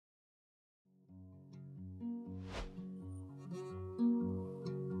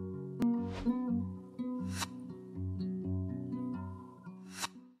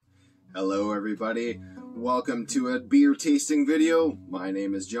everybody. Welcome to a beer tasting video. My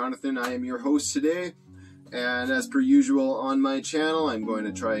name is Jonathan. I am your host today. And as per usual on my channel, I'm going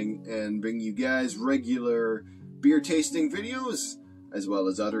to try and bring you guys regular beer tasting videos, as well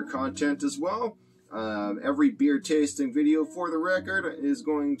as other content as well. Every beer tasting video, for the record, is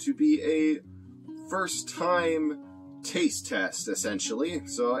going to be a first time taste test, essentially.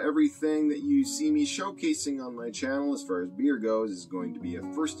 So everything that you see me showcasing on my channel as far as beer goes is going to be a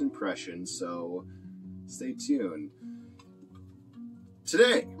first impression, so stay tuned.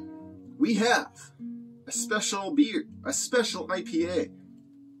 Today we have a special beer, a special IPA,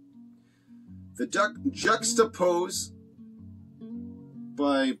 the Juxtapose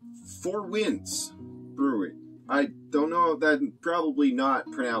by Four Winds Brewery. I don't know, I'm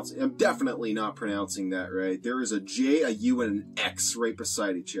definitely not pronouncing that right. There is a J, a U, and an X right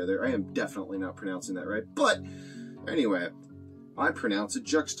beside each other. I am definitely not pronouncing that right. But anyway, I pronounce it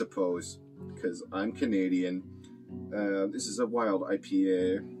Juxtapose because I'm Canadian. This is a wild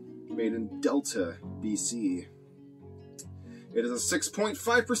IPA made in Delta, BC. It is a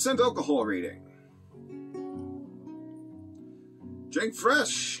 6.5% alcohol rating. Drink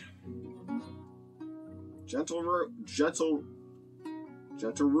fresh. Gentle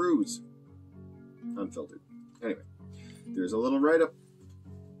ruse. Unfiltered. Anyway, there's a little write-up.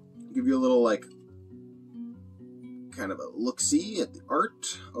 Give you a little, like, kind of a look-see at the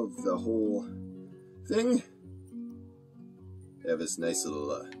art of the whole thing. They have this nice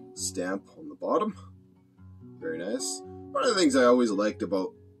little stamp on the bottom. Very nice. One of the things I always liked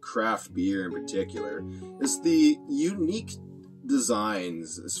about craft beer in particular is the unique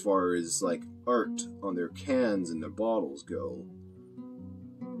designs as far as, like, art on their cans and their bottles go.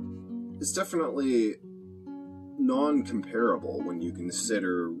 It's definitely non-comparable when you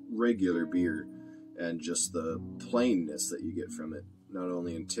consider regular beer and just the plainness that you get from it, not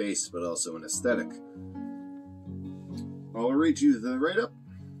only in taste but also in aesthetic. I'll read you the write-up.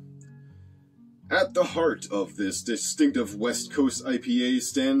 At the heart of this distinctive West Coast IPA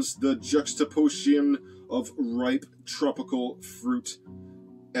stands the juxtaposition of ripe tropical fruit,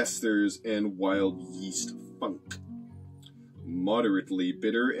 esters, and wild yeast funk. Moderately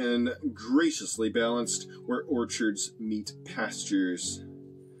bitter and graciously balanced where orchards meet pastures.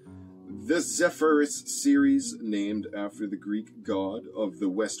 The Zephyrus series, named after the Greek god of the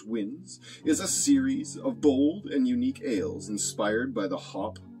west winds, is a series of bold and unique ales inspired by the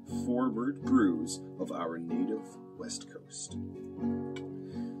hop-forward brews of our native West Coast.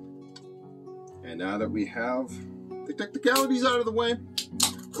 And now that we have the technicalities out of the way,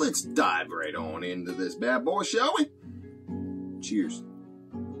 let's dive right on into this bad boy, shall we? Cheers.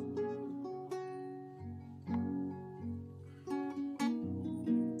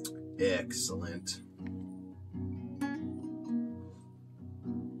 Excellent.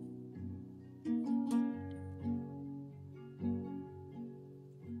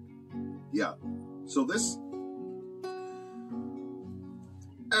 Yeah, so this,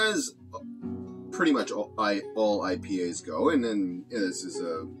 as pretty much all IPAs go, and then this is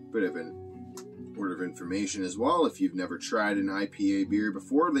a bit of an word of information as well. If you've never tried an IPA beer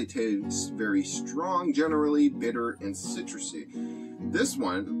before, they taste very strong, generally bitter and citrusy. This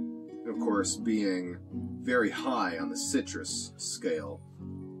one, of course, being very high on the citrus scale.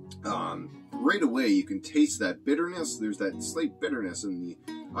 Right away you can taste that bitterness. There's that slight bitterness in the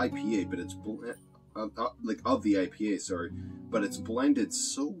IPA, but it's of the IPA, sorry, but it's blended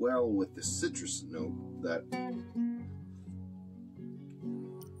so well with the citrus note that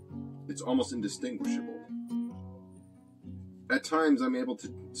it's almost indistinguishable. At times I'm able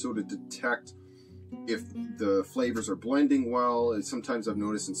to sort of detect if the flavors are blending well. Sometimes I've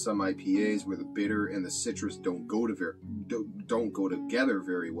noticed in some IPAs where the bitter and the citrus don't go together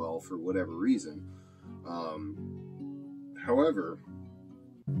very well for whatever reason. However,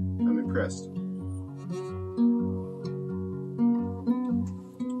 I'm impressed.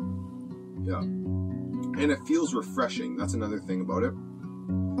 Yeah. And it feels refreshing. That's another thing about it.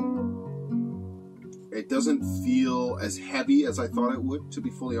 It doesn't feel as heavy as I thought it would, to be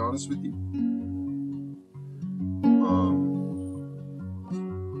fully honest with you.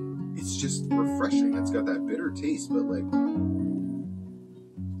 It's just refreshing. It's got that bitter taste, but like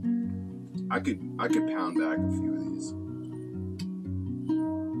I could pound back a few of these.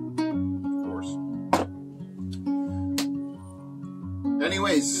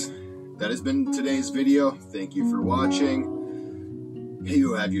 Anyways, that has been today's video. Thank you for watching.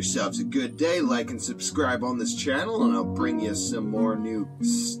 You have yourselves a good day. Like and subscribe on this channel, and I'll bring you some more new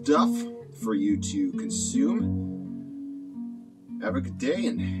stuff for you to consume. Have a good day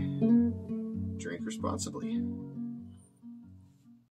and drink responsibly.